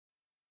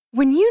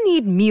When you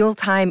need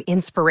mealtime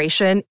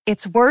inspiration,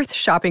 it's worth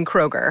shopping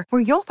Kroger,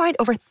 where you'll find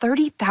over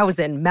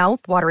 30,000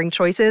 mouth-watering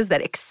choices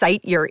that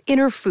excite your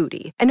inner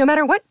foodie. And no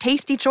matter what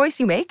tasty choice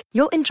you make,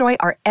 you'll enjoy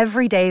our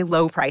everyday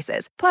low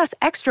prices, plus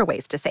extra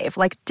ways to save,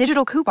 like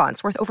digital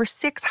coupons worth over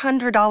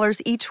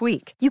 $600 each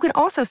week. You can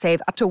also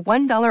save up to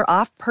 $1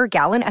 off per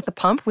gallon at the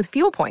pump with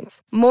fuel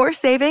points. More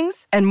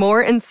savings and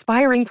more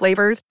inspiring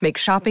flavors make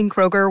shopping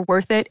Kroger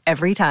worth it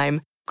every time.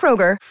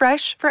 Kroger,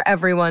 fresh for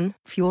everyone.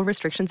 Fuel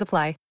restrictions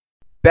apply.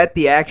 Bet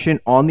the action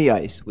on the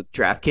ice with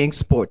DraftKings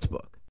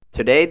Sportsbook.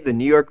 Today, the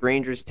New York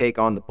Rangers take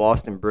on the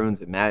Boston Bruins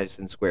at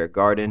Madison Square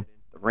Garden.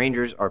 The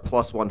Rangers are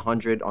plus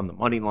 100 on the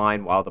money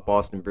line, while the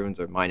Boston Bruins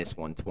are minus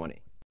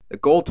 120. The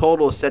goal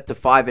total is set to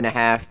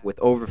 5.5, with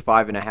over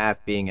 5.5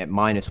 being at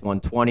minus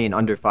 120 and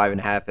under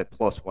 5.5 at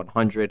plus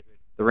 100.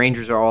 The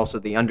Rangers are also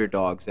the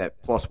underdogs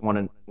at plus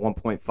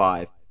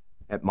 1.5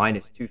 at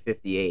minus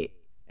 258,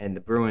 and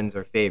the Bruins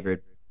are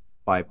favored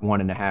by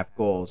 1.5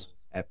 goals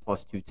at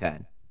plus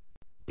 210.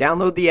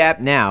 Download the app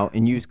now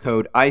and use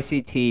code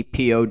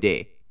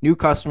ICTPOD. New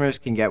customers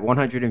can get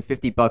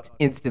 $150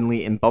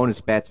 instantly in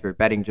bonus bets for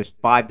betting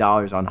just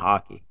 $5 on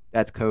hockey.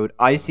 That's code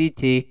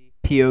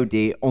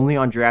ICTPOD only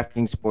on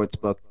DraftKings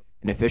Sportsbook,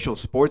 an official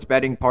sports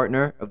betting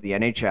partner of the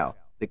NHL.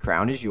 The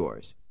crown is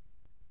yours.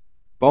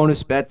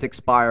 Bonus bets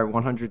expire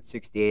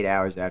 168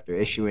 hours after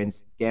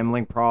issuance.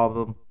 Gambling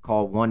problem?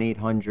 Call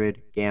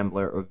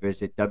 1-800-GAMBLER or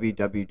visit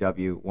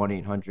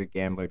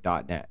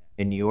www.1800gambler.net.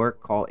 In New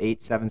York, call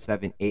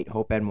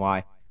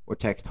 877-8-HOPE-NY or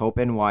text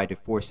HOPE-NY to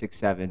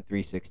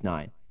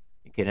 467-369.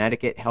 In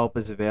Connecticut, help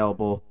is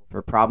available.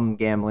 For problem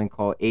gambling,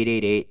 call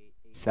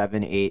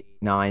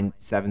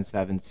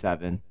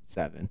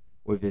 888-789-7777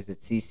 or visit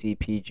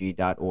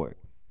ccpg.org.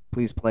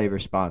 Please play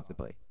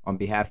responsibly. On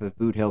behalf of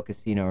Boot Hill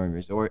Casino and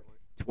Resort,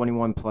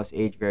 21 plus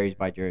age varies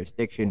by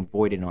jurisdiction,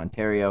 void in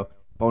Ontario.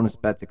 Bonus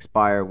bets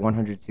expire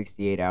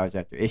 168 hours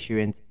after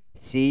issuance.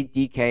 See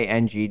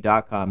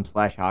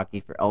dkng.com/hockey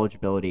for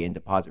eligibility and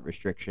deposit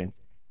restrictions.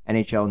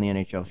 NHL and the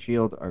NHL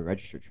Shield are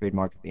registered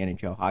trademarks of the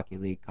NHL Hockey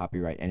League.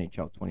 Copyright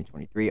NHL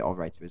 2023. All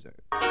rights reserved.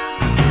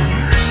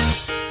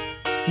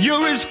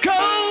 You're as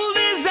cold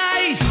as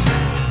ice.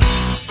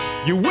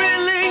 You're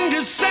willing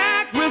to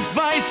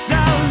sacrifice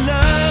our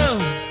love.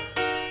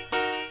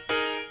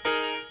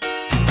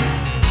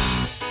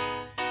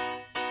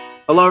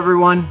 Hello,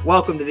 everyone.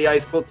 Welcome to the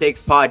Ice Cold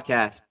Takes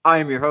podcast. I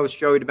am your host,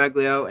 Joey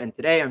DeMeglio, and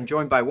today I'm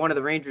joined by one of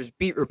the Rangers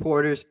beat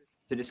reporters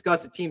to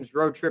discuss the team's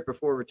road trip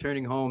before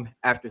returning home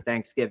after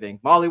Thanksgiving.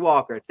 Mollie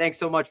Walker, thanks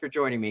so much for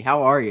joining me.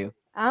 How are you?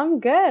 I'm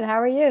good.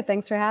 How are you?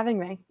 Thanks for having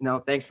me. No,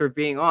 thanks for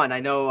being on. I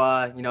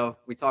know,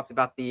 we talked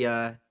about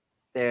the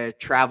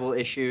travel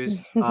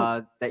issues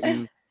that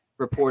you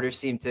reporters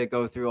seem to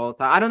go through all the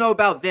time. I don't know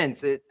about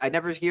Vince. I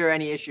never hear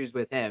any issues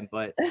with him,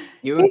 but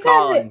you and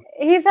Colin.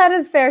 He's had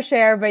his fair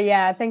share, but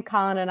yeah, I think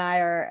Colin and I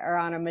are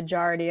on a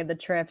majority of the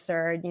trips,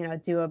 or,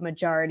 do a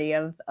majority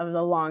of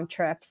the long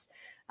trips.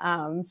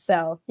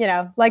 So,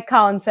 like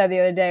Colin said the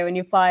other day, when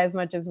you fly as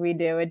much as we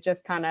do, it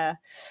just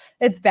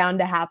it's bound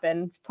to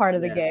happen. It's part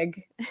of the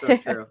gig. So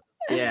true.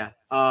 Yeah.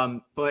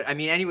 But I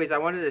mean, anyways, I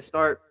wanted to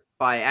start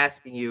by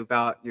asking you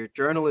about your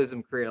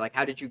journalism career. Like,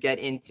 how did you get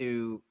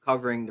into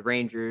covering the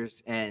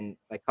Rangers and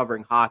like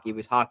covering hockey?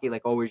 Was hockey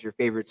like always your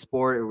favorite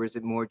sport, or was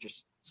it more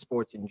just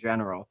sports in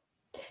general?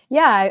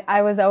 Yeah,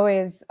 I was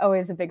always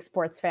a big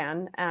sports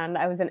fan, and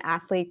I was an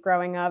athlete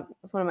growing up. It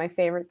was one of my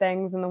favorite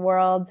things in the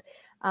world.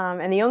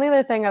 And the only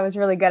other thing I was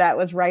really good at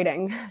was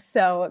writing.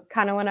 So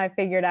kind of when I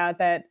figured out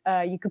that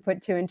you could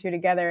put two and two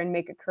together and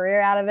make a career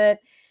out of it,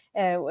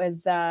 it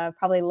was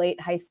probably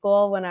late high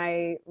school when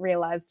I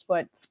realized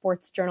what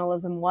sports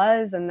journalism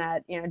was, and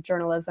that,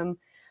 journalism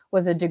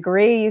was a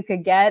degree you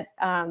could get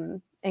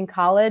in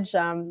college.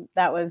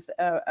 That was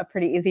a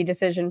pretty easy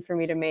decision for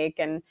me to make.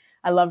 And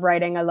I love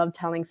writing. I love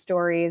telling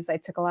stories. I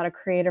took a lot of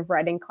creative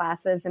writing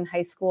classes in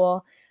high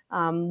school,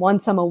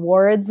 won some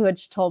awards,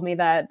 which told me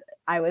that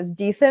I was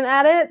decent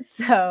at it.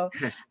 So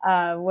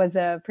was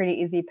a pretty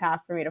easy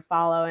path for me to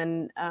follow.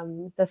 And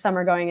the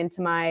summer going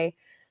into my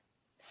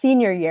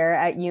senior year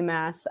at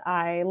UMass,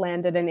 I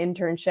landed an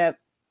internship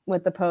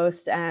with the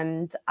Post,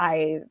 and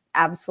I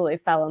absolutely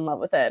fell in love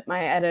with it.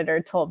 My editor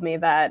told me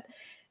that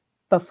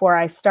before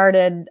I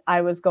started,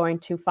 I was going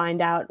to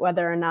find out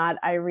whether or not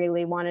I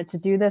really wanted to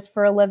do this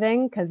for a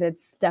living, because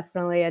it's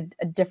definitely a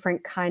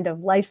different kind of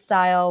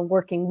lifestyle,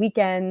 working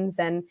weekends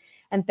and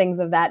things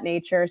of that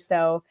nature.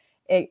 So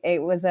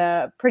it was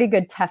a pretty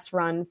good test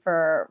run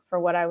for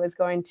what I was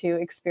going to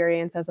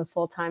experience as a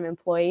full-time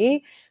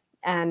employee.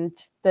 And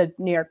the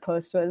New York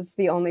Post was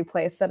the only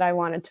place that I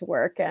wanted to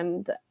work.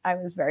 And I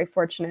was very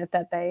fortunate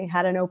that they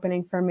had an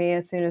opening for me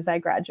as soon as I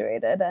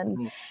graduated.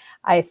 And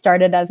I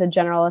started as a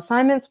general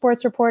assignment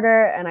sports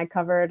reporter, and I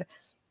covered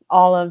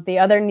all of the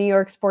other New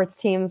York sports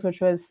teams,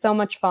 which was so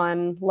much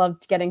fun.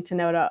 Loved getting to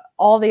know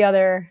all the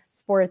other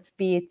sports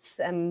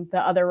beats and the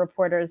other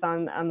reporters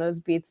on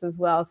those beats as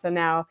well. So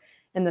now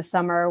in the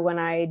summer, when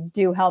I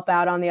do help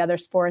out on the other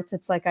sports,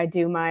 it's like I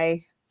do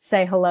my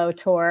say hello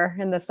tour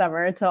in the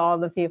summer to all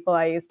the people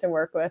I used to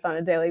work with on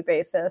a daily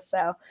basis.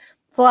 So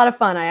it's a lot of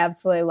fun. I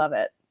absolutely love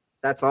it.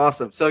 That's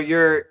awesome. So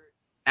your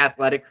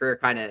athletic career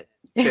kind of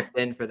chipped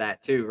in for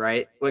that too,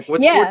 right? Like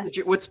Yeah.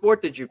 what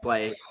sport did you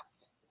play?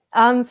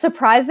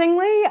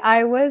 Surprisingly,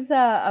 I was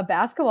a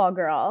basketball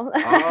girl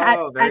at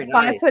Oh, very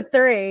nice.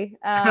 5'3".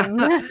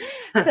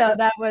 So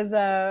that was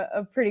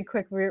a pretty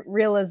quick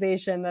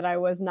realization that I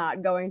was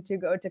not going to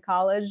go to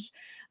college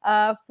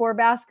for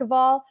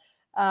basketball.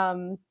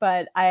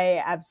 But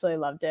I absolutely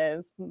loved it. It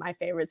was my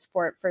favorite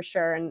sport for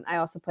sure. And I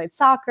also played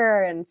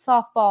soccer and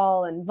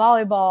softball and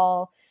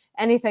volleyball.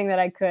 Anything that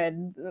I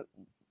could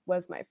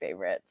was my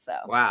favorite. So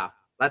Wow.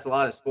 That's a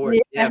lot of sports.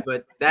 Yeah, yeah,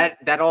 but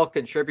that all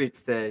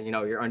contributes to,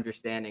 your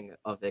understanding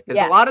of it. Because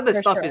a yeah, lot of the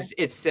for stuff sure.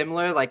 is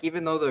similar. Like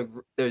even though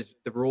the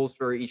rules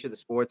for each of the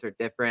sports are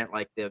different,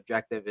 like the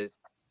objective is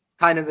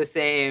kind of the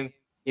same,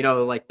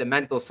 like the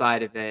mental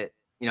side of it,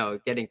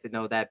 getting to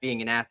know that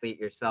being an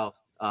athlete yourself,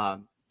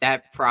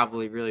 that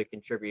probably really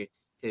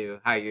contributes to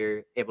how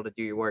you're able to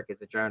do your work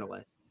as a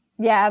journalist.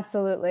 Yeah,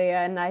 absolutely.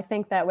 And I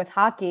think that with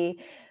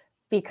hockey,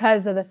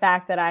 because of the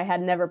fact that I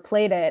had never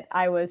played it,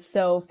 I was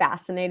so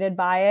fascinated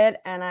by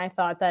it. And I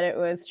thought that it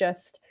was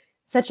just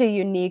such a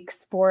unique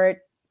sport,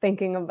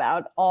 thinking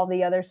about all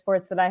the other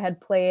sports that I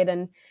had played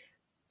and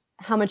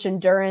how much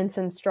endurance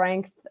and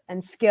strength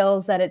and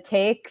skills that it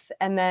takes.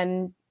 And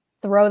then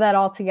throw that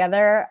all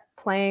together,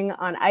 playing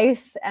on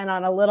ice and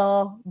on a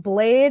little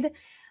blade,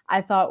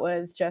 I thought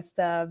was just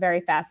very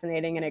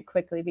fascinating. And it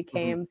quickly Mhm.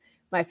 became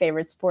my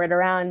favorite sport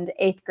around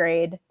 8th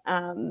grade.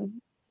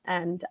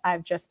 And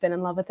I've just been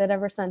in love with it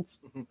ever since.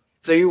 Mhm.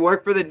 So you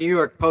work for the New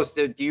York Post.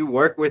 Do you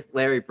work with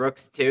Larry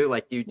Brooks too?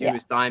 Like, do you do Yeah.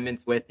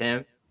 assignments with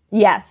him?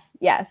 Yes.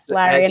 Yes.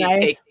 Larry Has and he I.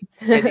 take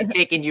has he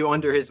taken you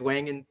under his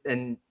wing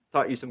and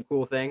taught you some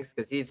cool things?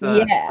 Because he's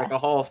like Yeah. a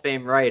Hall of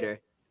Fame writer.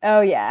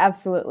 Oh yeah,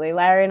 absolutely.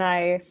 Larry and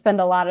I spend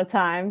a lot of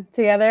time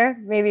together,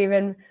 maybe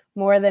even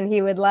more than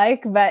he would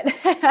like, but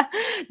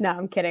no,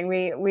 I'm kidding.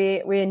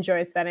 We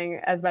enjoy spending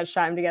as much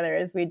time together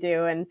as we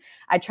do, and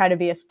I try to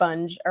be a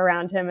sponge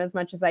around him as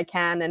much as I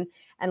can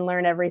and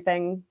learn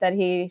everything that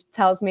he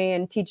tells me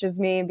and teaches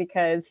me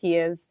because he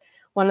is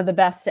one of the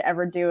best to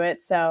ever do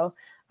it. So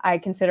I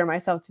consider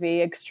myself to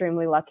be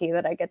extremely lucky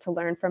that I get to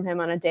learn from him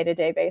on a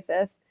day-to-day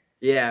basis.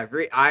 Yeah,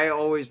 I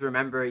always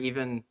remember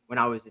even when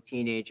I was a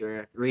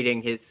teenager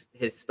reading his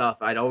stuff.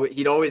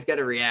 He'd always get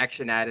a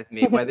reaction out of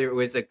me, whether it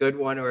was a good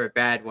one or a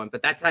bad one.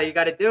 But that's how you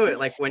got to do it.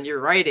 Like when you're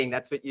writing,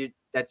 that's what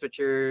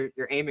you're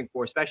aiming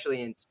for,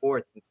 especially in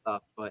sports and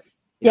stuff. But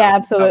Yeah,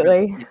 he's covered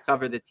absolutely. he's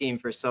covered the team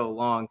for so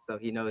long, so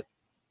he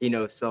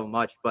knows so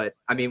much. But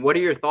I mean, what are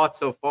your thoughts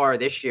so far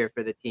this year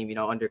for the team?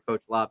 Under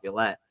Coach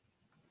Laviolette.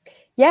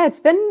 Yeah, it's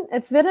been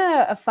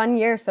a fun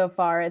year so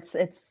far. It's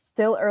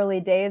still early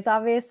days,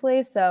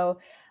 obviously. So,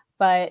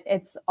 but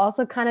it's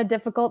also kind of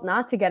difficult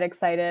not to get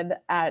excited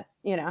at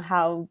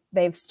how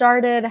they've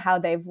started, how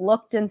they've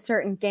looked in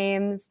certain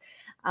games,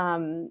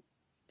 um,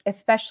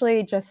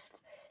 especially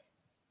just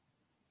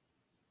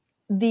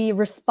the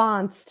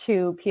response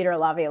to Peter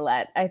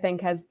Laviolette. I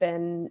think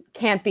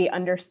can't be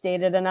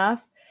understated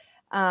enough,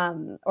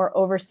 or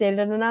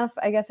overstated enough,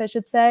 I guess I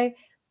should say.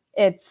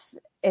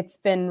 It's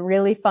been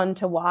really fun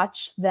to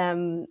watch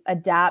them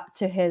adapt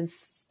to his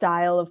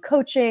style of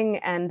coaching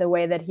and the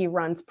way that he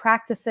runs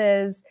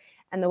practices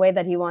and the way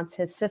that he wants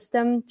his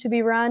system to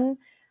be run.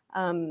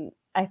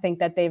 I think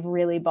that they've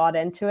really bought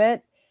into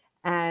it,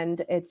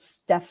 and it's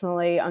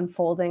definitely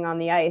unfolding on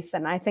the ice.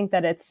 And I think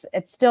that it's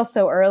still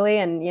so early,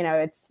 and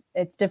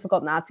it's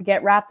difficult not to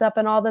get wrapped up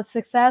in all the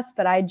success.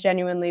 But I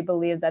genuinely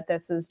believe that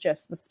this is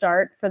just the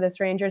start for this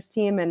Rangers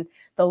team, and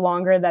the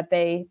longer that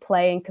they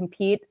play and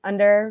compete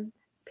under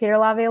Peter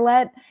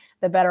Laviolette,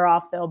 the better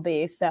off they'll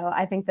be. So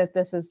I think that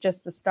this is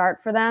just a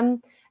start for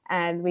them,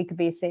 and we could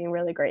be seeing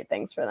really great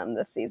things for them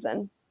this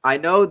season. I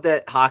know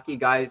that hockey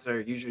guys are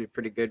usually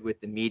pretty good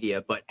with the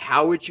media, but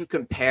how would you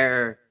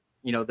compare,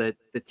 the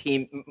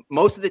team?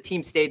 Most of the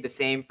team stayed the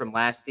same from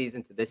last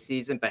season to this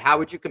season, but how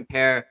would you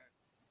compare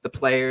the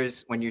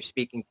players when you're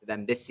speaking to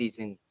them this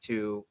season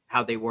to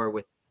how they were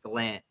with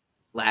Gallant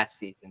last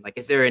season? Like,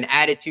 is there an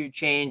attitude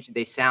change? Do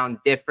they sound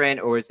different,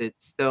 or is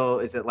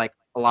it like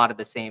a lot of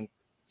the same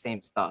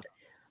stuff?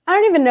 I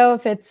don't even know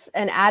if it's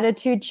an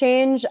attitude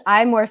change.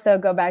 I more so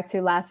go back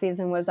to last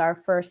season was our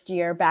first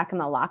year back in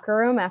the locker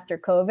room after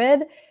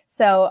COVID.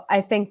 So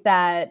I think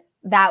that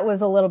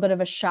was a little bit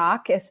of a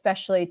shock,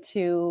 especially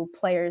to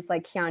players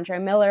like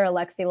Keandre Miller,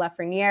 Alexis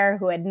Lafreniere,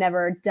 who had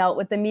never dealt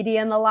with the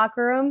media in the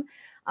locker room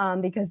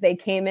because they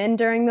came in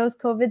during those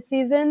COVID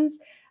seasons.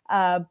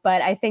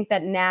 But I think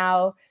that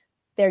now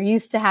they're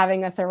used to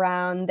having us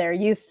around. They're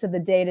used to the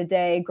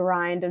day-to-day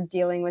grind of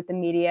dealing with the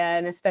media.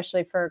 And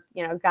especially for,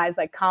 guys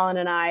like Colin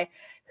and I,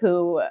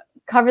 who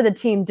cover the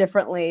team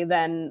differently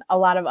than a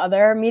lot of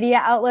other media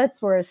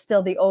outlets. We're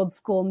still the old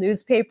school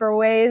newspaper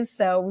ways.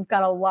 So we've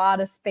got a lot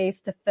of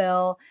space to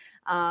fill.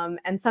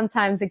 And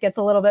sometimes it gets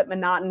a little bit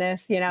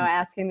monotonous,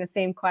 asking the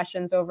same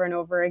questions over and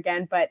over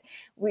again. But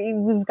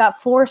we've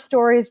got 4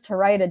 stories to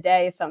write a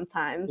day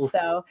sometimes. Oof.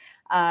 So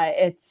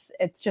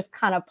it's just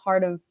kind of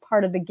part of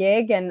the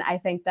gig. And I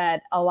think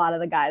that a lot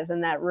of the guys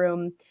in that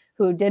room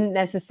who didn't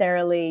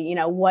necessarily,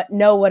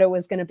 know what it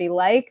was going to be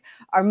like,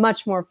 are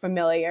much more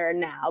familiar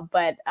now.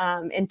 But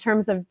in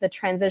terms of the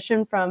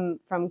transition from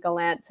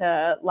Gallant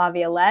to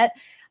Laviolette,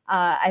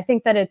 I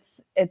think that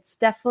it's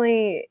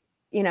definitely,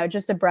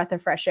 just a breath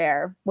of fresh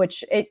air,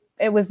 which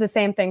it was the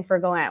same thing for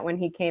Gallant when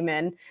he came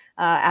in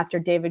after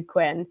David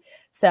Quinn.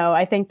 So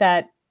I think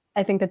that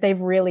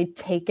they've really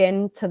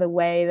taken to the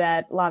way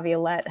that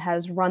Laviolette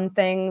has run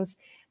things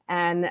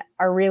and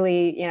are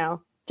really,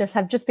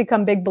 have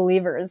become big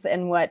believers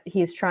in what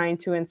he's trying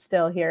to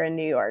instill here in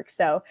New York.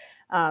 So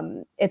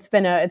it's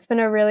been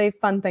a really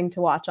fun thing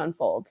to watch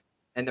unfold.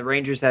 And the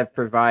Rangers have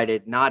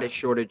provided not a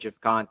shortage of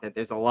content.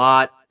 There's a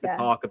lot to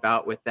talk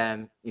about with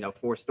them.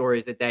 4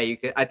 stories a day.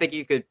 I think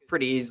you could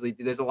pretty easily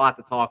do. There's a lot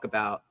to talk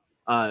about.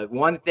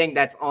 One thing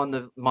that's on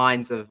the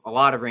minds of a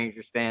lot of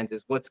Rangers fans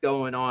is what's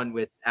going on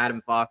with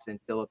Adam Fox and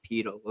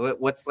Filipino.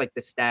 What's like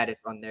the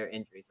status on their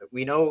injuries? So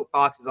we know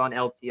Fox is on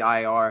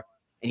LTIR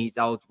and he's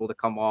eligible to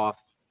come off,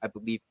 I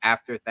believe,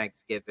 after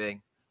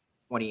Thanksgiving,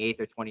 28th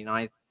or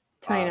 29th?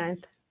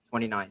 29th.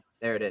 29th.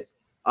 There it is.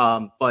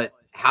 But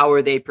how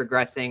are they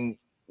progressing?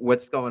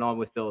 What's going on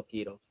with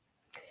Filipino?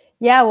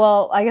 Yeah,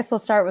 well, I guess we'll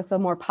start with the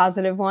more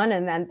positive one,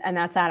 and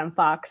that's Adam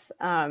Fox.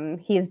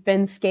 He's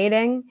been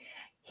skating.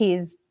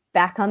 He's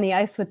back on the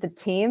ice with the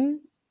team,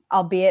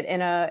 albeit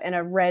in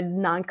a red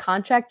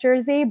non-contract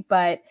jersey.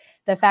 But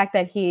the fact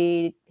that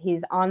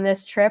he's on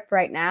this trip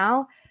right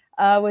now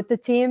with the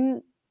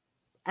team,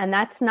 and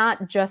that's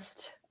not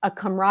just a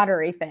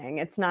camaraderie thing.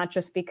 It's not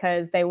just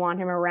because they want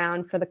him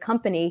around for the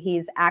company.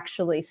 He's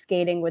actually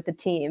skating with the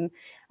team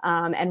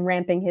and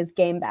ramping his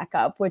game back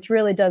up, which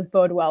really does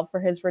bode well for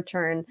his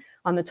return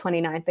on the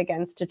 29th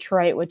against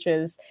Detroit, which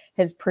is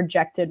his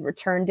projected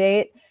return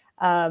date.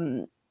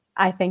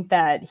 I think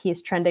that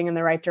he's trending in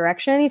the right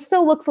direction. He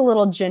still looks a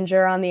little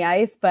ginger on the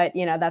ice, but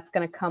that's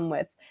going to come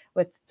with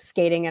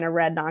skating in a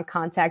red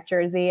non-contact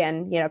jersey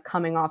and,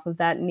 coming off of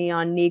that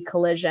knee-on-knee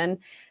collision.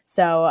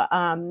 So,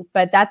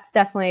 but that's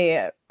definitely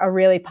a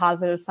really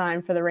positive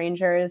sign for the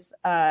Rangers.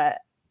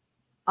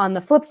 On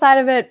the flip side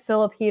of it,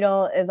 Filip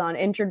Chytil is on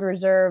injured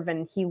reserve,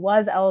 and he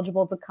was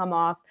eligible to come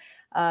off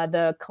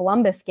the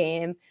Columbus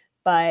game,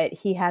 but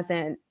he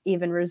hasn't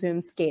even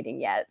resumed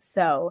skating yet.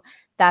 So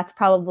that's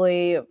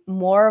probably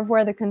more of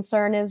where the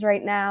concern is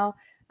right now.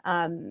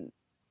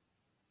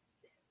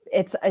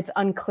 It's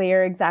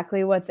unclear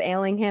exactly what's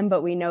ailing him,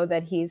 but we know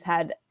that he's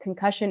had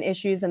concussion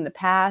issues in the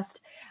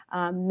past,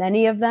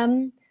 many of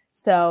them.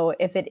 So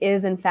if it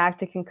is in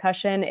fact a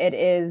concussion, it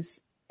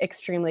is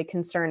extremely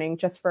concerning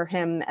just for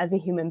him as a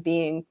human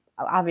being.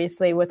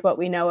 Obviously, with what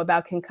we know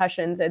about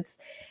concussions, it's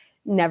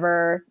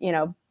never,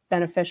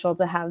 beneficial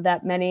to have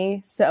that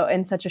many. So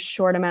in such a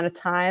short amount of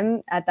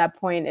time, at that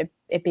point,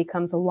 it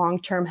becomes a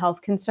long-term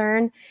health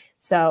concern.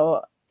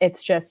 So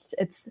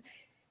it's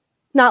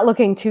not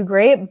looking too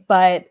great,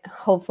 but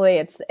hopefully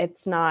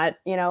it's not,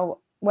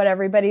 what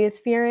everybody is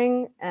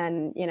fearing.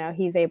 And,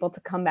 he's able to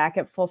come back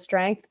at full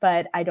strength,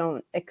 but I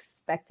don't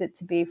expect it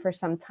to be for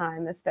some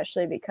time,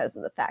 especially because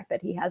of the fact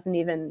that he hasn't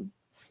even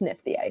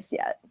sniffed the ice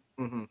yet.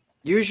 Mm-hmm.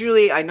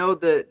 Usually I know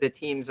the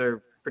teams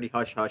are pretty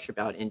hush-hush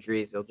about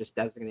injuries. They'll just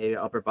designate it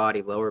upper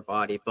body, lower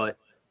body. But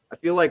I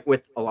feel like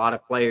with a lot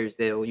of players,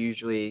 they'll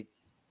usually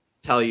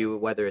tell you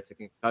whether it's a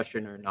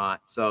concussion or not.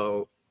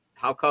 So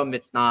how come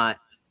it's not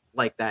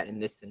like that in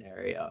this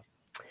scenario?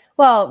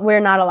 Well,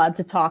 we're not allowed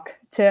to talk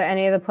to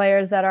any of the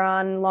players that are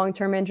on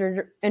long-term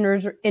injured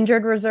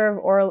reserve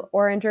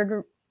or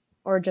injured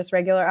or just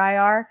regular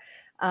IR.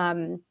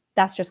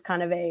 That's just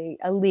kind of a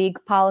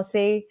league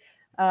policy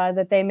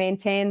that they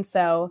maintain.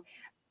 So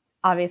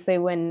obviously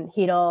when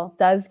Chytil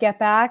does get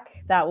back,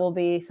 that will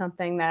be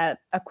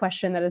a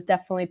question that is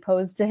definitely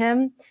posed to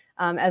him,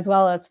 as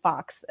well as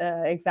Fox,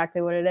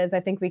 exactly what it is. I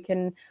think we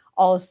can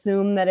all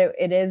assume that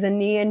it is a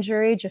knee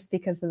injury just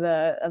because of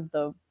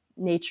the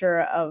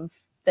nature of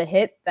the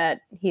hit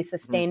that he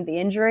sustained the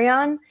injury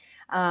on.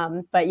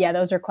 But yeah,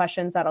 those are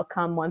questions that'll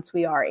come once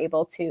we are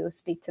able to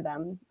speak to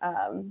them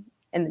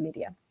in the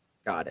media.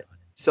 Got it.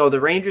 So the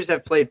Rangers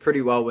have played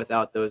pretty well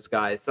without those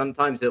guys.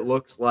 Sometimes it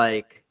looks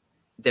like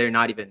they're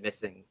not even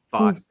missing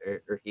Fox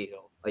or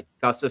Chytil. Like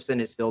Gustafsson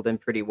has filled in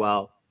pretty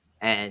well.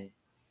 And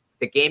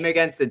the game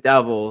against the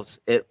Devils,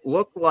 it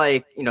looked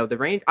like,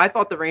 I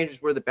thought the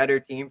Rangers were the better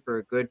team for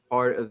a good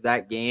part of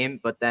that game,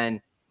 but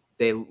then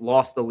they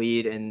lost the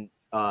lead and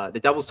the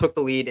Devils took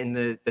the lead in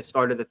the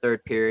start of the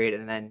third period.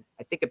 And then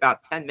I think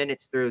about 10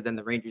 minutes through, then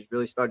the Rangers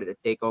really started to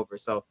take over.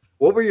 So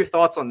what were your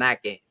thoughts on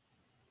that game?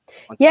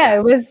 Yeah,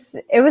 it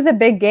was a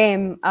big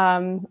game.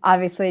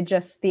 Obviously,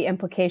 just the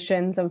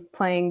implications of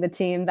playing the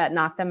team that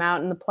knocked them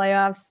out in the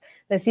playoffs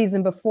the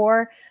season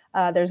before.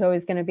 There's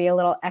always going to be a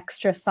little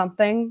extra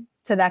something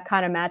to that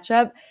kind of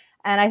matchup.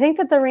 And I think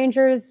that the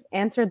Rangers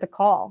answered the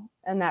call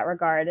in that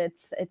regard.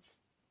 It's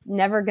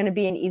never going to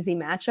be an easy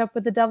matchup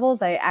with the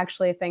Devils. I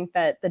actually think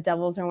that the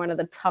Devils are one of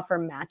the tougher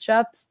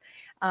matchups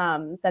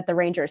that the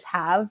Rangers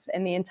have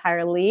in the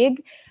entire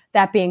league.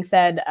 That being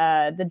said,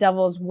 the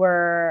Devils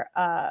were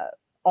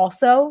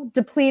also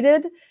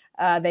depleted.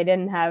 They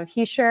didn't have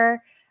Hischier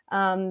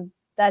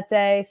that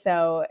day,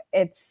 so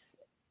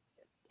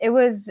it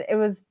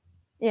was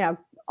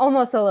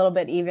almost a little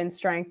bit even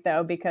strength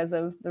though because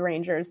of the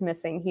Rangers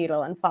missing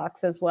Hedel and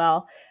Fox as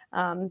well.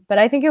 But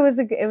I think it was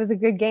a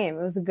good game.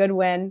 It was a good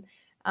win.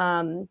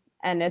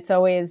 And it's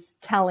always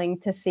telling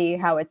to see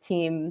how a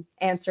team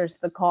answers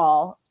the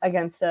call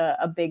against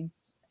a big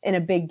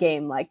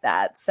game like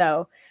that.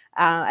 So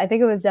I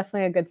think it was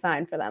definitely a good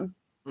sign for them.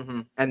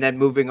 Mm-hmm. And then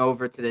moving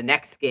over to the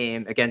next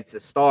game against the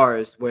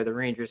Stars, where the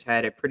Rangers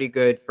had a pretty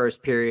good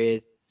first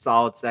period,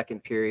 solid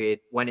second period,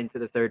 went into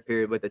the third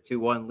period with a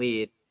 2-1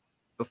 lead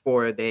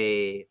before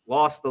they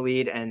lost the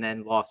lead and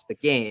then lost the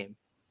game.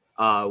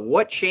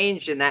 What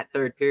changed in that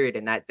third period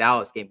in that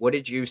Dallas game? What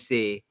did you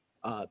see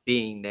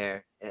being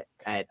there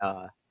at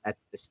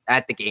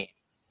the game?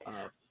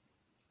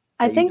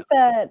 I think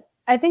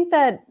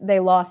that they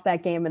lost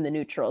that game in the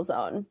neutral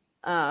zone.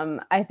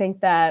 I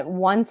think that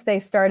once they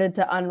started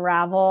to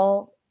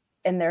unravel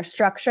in their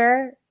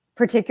structure,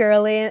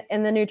 particularly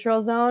in the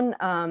neutral zone,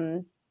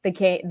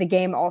 the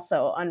game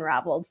also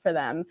unraveled for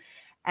them.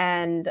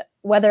 And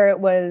whether it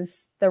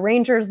was the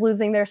Rangers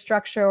losing their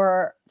structure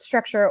or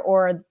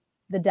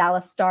the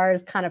Dallas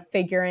Stars kind of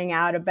figuring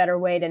out a better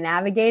way to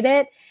navigate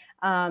it,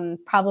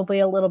 probably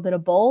a little bit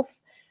of both.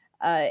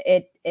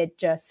 It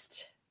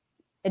just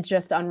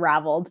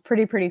unraveled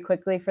pretty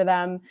quickly for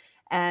them.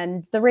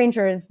 And the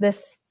Rangers,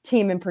 this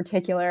team in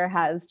particular,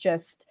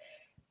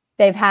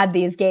 they've had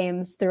these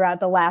games throughout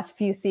the last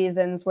few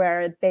seasons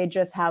where they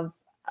just have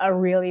a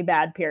really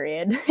bad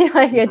period.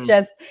 Like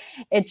mm-hmm.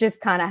 it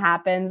just kind of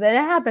happens, and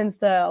it happens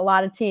to a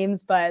lot of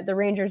teams, but the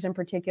Rangers in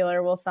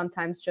particular will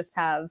sometimes just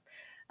have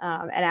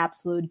an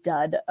absolute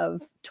dud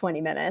of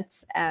 20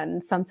 minutes.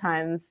 And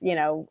sometimes,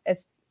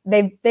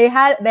 they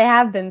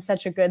have been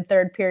such a good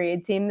third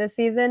period team this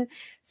season.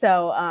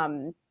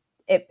 So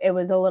it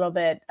was a little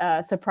bit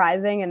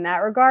surprising in that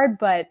regard,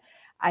 but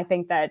I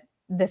think that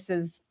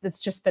it's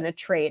just been a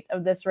trait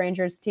of this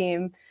Rangers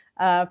team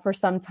for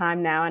some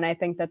time now. And I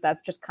think that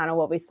that's just kind of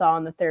what we saw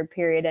in the third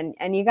period.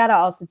 And you got to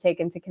also take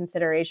into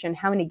consideration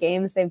how many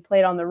games they've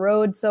played on the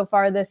road so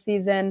far this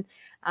season,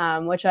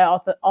 which I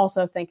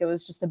also think it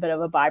was just a bit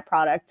of a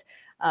byproduct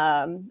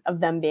of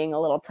them being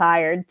a little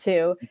tired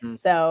too. Mm-hmm.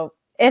 So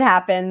it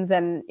happens.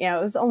 And,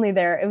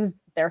 it was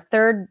their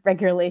third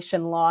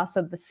regulation loss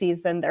of the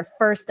season, their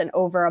first in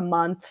over a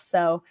month.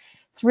 So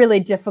it's really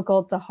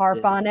difficult to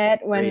harp on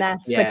it when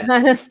that's the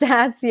kind of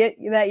stats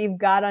that you've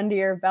got under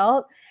your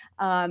belt.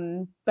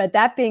 But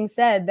that being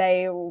said,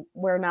 they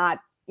were not,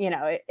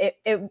 I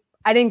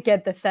didn't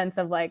get the sense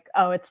of like,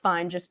 oh, it's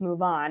fine, just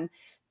move on.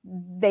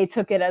 They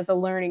took it as a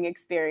learning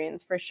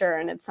experience for sure.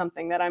 And it's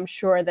something that I'm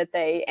sure that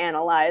they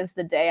analyzed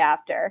the day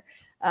after.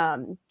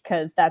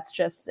 Cause that's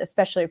just,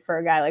 especially for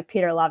a guy like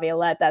Peter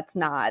Laviolette,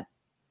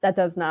 that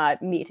does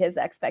not meet his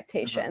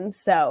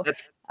expectations. Uh-huh.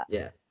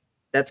 So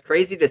that's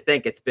crazy to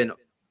think. It's been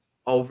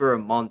over a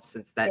month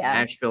since that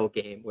Nashville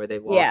game where they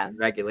lost in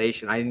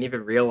regulation. I didn't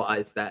even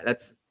realize that.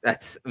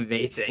 That's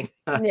amazing.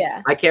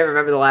 Yeah. I can't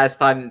remember the last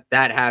time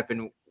that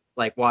happened,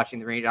 like watching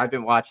the Rangers. I've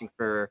been watching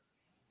for,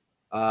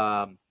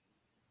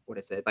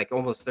 like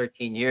almost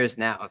 13 years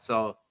now.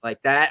 So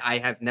like that, I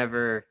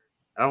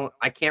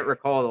can't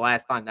recall the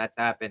last time that's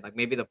happened. Like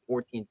maybe the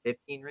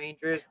 14-15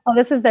 Rangers. Well,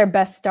 this is their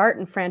best start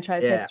in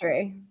franchise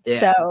history.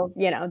 Yeah. So,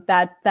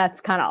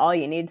 that's kind of all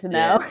you need to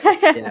know.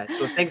 Yeah.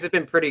 So things have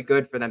been pretty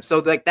good for them. So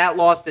like that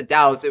loss to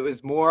Dallas, it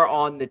was more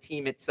on the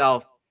team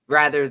itself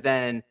rather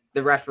than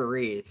the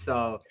referees.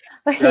 So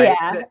right?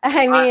 Yeah,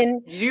 I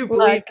mean, do you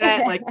believe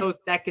that like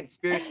that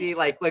conspiracy,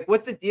 like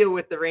what's the deal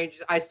with the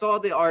Rangers? I saw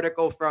the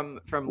article from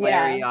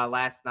Larry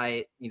last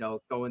night,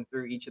 going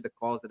through each of the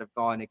calls that have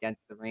gone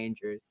against the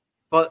Rangers.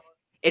 But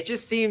it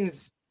just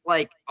seems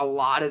like a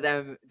lot of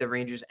them, the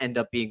Rangers end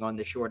up being on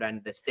the short end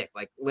of the stick.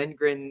 Like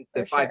Lindgren,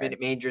 the 5-minute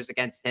majors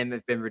against him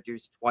have been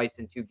reduced twice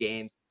in 2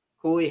 games.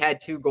 Cooley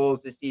had 2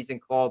 goals this season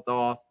called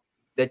off.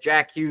 The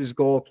Jack Hughes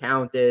goal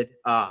counted.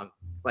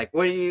 What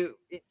do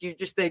you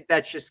just think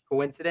that's just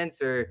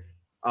coincidence, or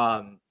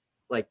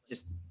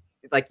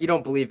you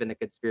don't believe in the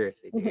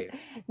conspiracy, do you?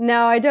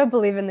 No, I don't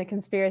believe in the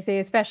conspiracy,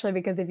 especially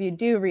because if you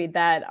do read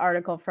that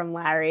article from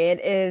Larry,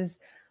 it is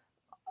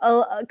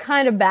a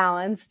kind of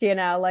balanced,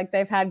 like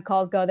they've had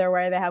calls go their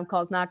way, they have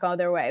calls not go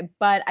their way.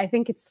 But I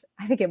think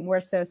it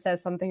more so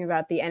says something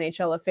about the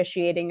NHL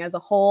officiating as a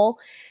whole.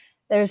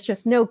 There's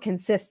just no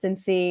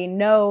consistency,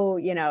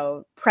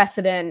 no,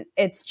 precedent.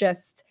 It's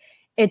just,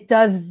 it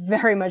does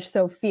very much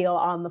so feel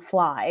on the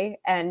fly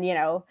and,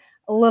 a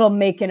little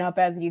making up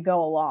as you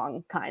go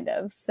along kind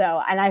of.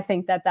 So, and I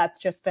think that that's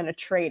just been a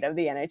trait of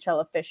the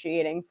NHL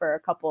officiating for a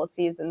couple of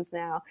seasons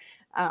now.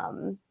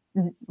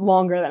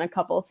 longer than a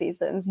couple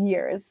seasons,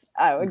 years,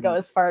 I would go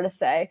as far to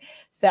say.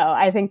 So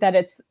I think that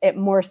it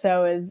more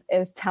so is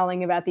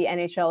telling about the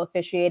NHL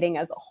officiating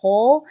as a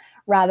whole,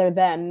 rather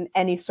than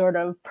any sort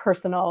of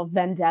personal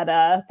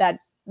vendetta that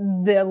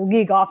the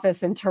league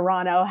office in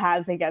Toronto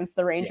has against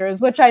the Rangers,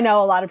 which I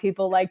know a lot of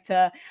people like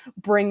to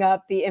bring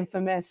up the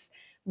infamous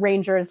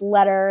Rangers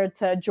letter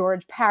to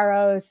George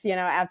Parros,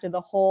 after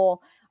the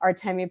whole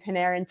Artemi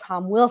Panarin,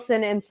 Tom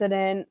Wilson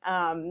incident,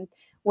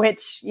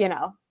 which,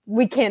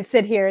 we can't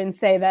sit here and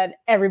say that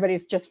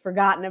everybody's just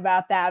forgotten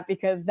about that,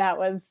 because that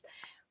was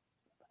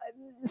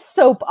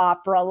soap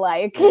opera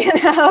like,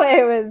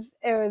 it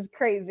was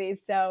crazy.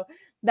 So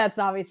that's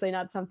obviously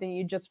not something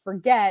you just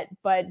forget.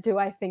 But do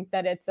I think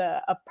that it's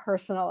a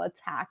personal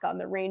attack on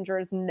the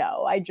Rangers?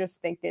 No, I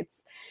just think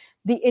it's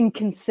the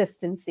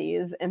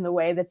inconsistencies in the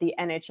way that the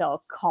NHL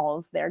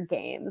calls their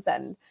games.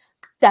 And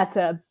that's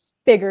a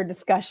bigger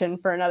discussion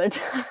for another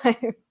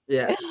time.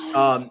 Yeah.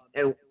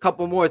 A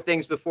couple more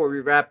things before we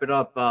wrap it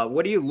up.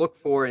 What do you look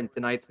for in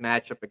tonight's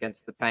matchup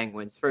against the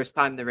Penguins? First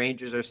time the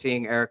Rangers are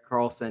seeing Erik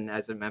Karlsson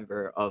as a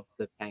member of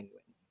the Penguins.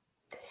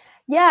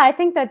 Yeah, I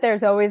think that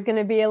there's always going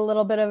to be a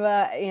little bit of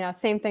a,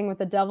 same thing with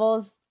the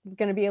Devils,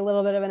 going to be a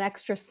little bit of an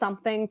extra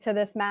something to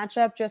this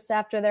matchup just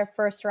after their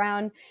first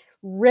round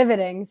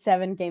riveting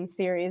 7-game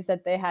series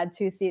that they had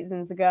 2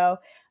 seasons ago.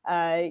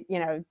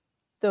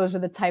 Those are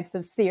the types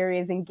of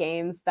series and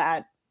games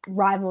that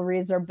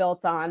rivalries are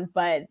built on.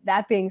 But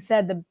that being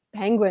said, the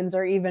Penguins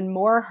are even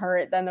more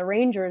hurt than the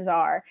Rangers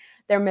are.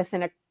 They're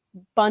missing a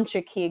bunch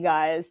of key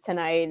guys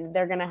tonight.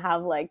 They're going to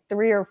have like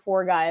 3 or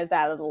 4 guys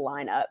out of the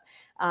lineup.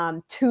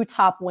 2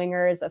 top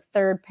wingers, a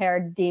 3rd pair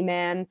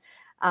D-man.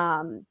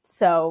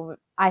 So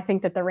I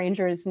think that the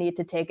Rangers need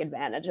to take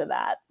advantage of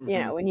that.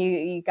 When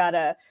you got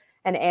an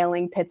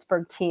ailing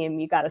Pittsburgh team,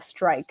 you got to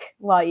strike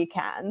while you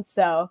can.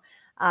 So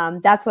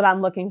that's what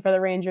I'm looking for the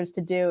Rangers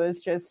to do,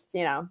 is just,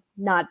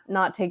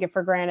 not take it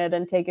for granted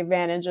and take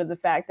advantage of the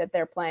fact that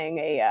they're playing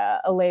a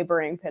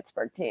laboring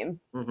Pittsburgh team.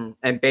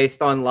 And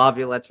based on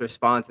Laviolette's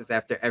responses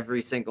after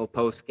every single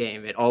post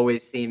game, it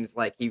always seems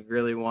like he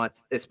really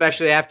wants,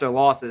 especially after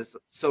losses,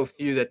 so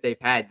few that they've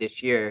had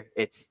this year.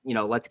 It's,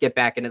 let's get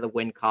back into the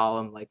win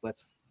column. Like,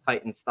 let's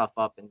tighten stuff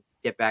up and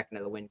get back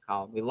into the win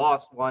column. We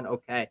lost one.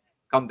 Okay.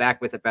 Come back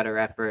with a better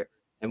effort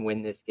and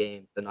win this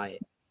game tonight.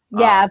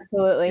 Yeah,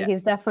 absolutely. Yeah.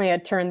 He's definitely a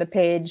turn the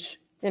page,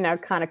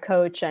 kind of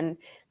coach. And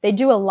they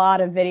do a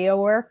lot of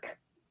video work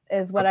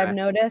is what I've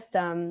noticed.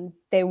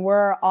 They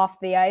were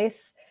off the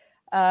ice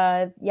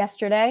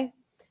yesterday.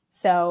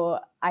 So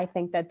I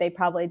think that they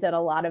probably did a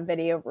lot of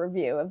video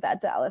review of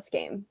that Dallas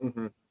game.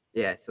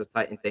 Yeah, so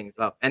tighten things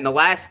up. And the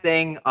last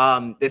thing,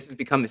 this has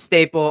become a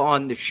staple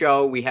on the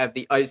show. We have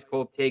the Ice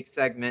Cold Take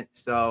segment.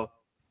 So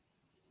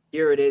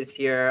here it is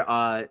here.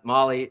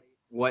 Mollie,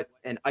 what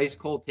an ice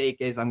cold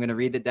take is. I'm going to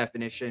read the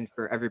definition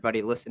for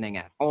everybody listening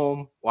at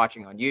home,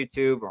 watching on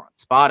YouTube or on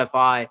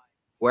Spotify,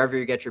 wherever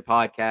you get your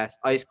podcast.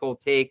 Ice cold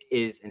take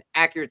is an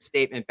accurate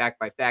statement backed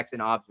by facts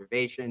and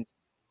observations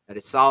that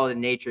is solid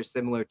in nature,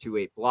 similar to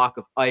a block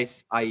of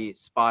ice, i.e.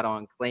 spot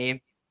on claim.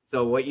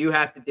 So what you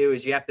have to do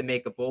is you have to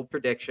make a bold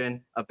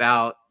prediction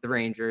about the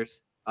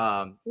Rangers.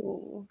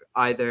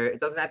 Either it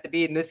doesn't have to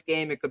be in this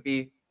game. It could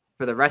be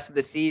for the rest of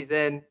the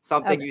season,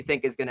 something you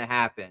think is going to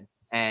happen.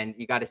 And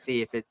you got to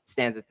see if it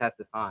stands the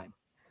test of time.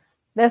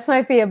 This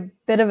might be a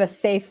bit of a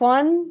safe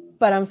one,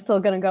 but I'm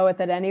still going to go with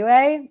it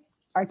anyway.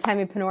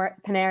 Artemi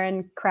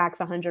Panarin cracks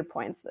 100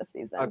 points this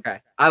season. Okay.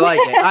 I like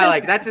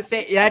it. That's a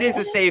safe. That is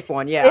a safe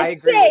one. Yeah, I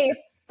agree. It's safe,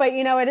 but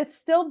it's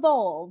still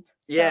bold.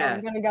 So yeah. I'm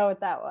going to go with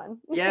that one.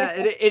 Yeah,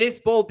 it is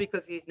bold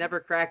because he's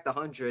never cracked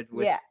 100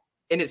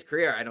 in his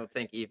career, I don't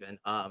think even.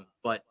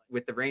 But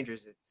with the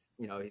Rangers, it's,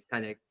 he's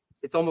kind of,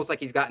 it's almost like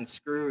he's gotten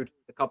screwed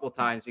a couple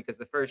times because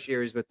the first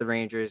year he was with the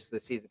Rangers, the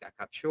season got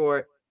cut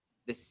short.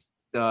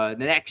 The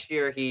next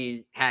year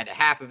he had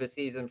half of a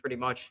season pretty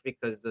much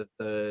because of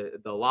the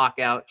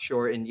lockout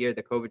shortened year,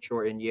 the COVID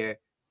shortened year.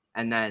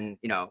 And then,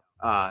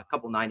 a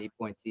couple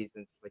 90-point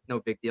seasons, like no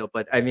big deal.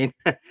 But I mean,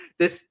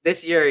 this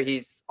year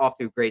he's off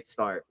to a great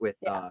start with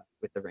the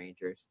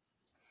Rangers.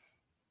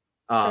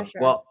 Sure.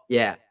 Well,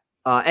 yeah.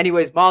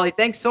 Anyways, Mollie,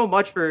 thanks so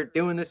much for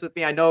doing this with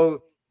me. I know,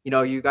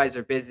 you guys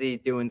are busy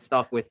doing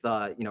stuff with,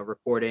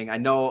 reporting.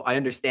 I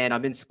understand.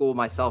 I'm in school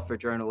myself for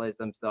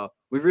journalism. So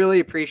we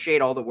really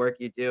appreciate all the work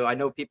you do. I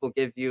know people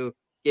give you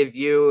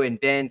and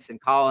Vince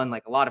and Colin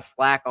like a lot of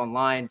flack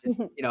online,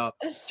 just,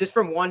 just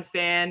from one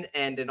fan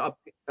and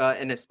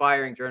an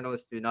aspiring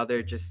journalist to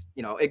another. Just,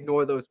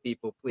 ignore those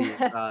people, please.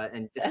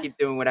 And just keep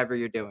doing whatever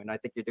you're doing. I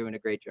think you're doing a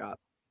great job.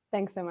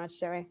 Thanks so much,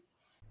 Joey.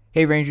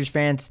 Hey, Rangers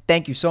fans.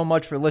 Thank you so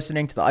much for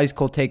listening to the Ice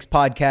Cold Takes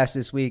podcast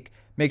this week.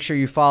 Make sure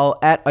you follow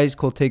at Ice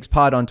Cold Takes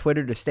Pod on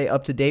Twitter to stay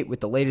up to date with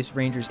the latest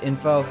Rangers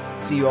info.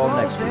 See you all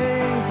next week.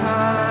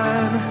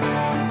 Time.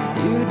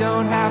 You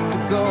don't have to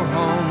go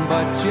home,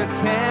 but you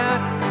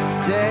can't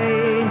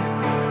stay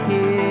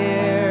here.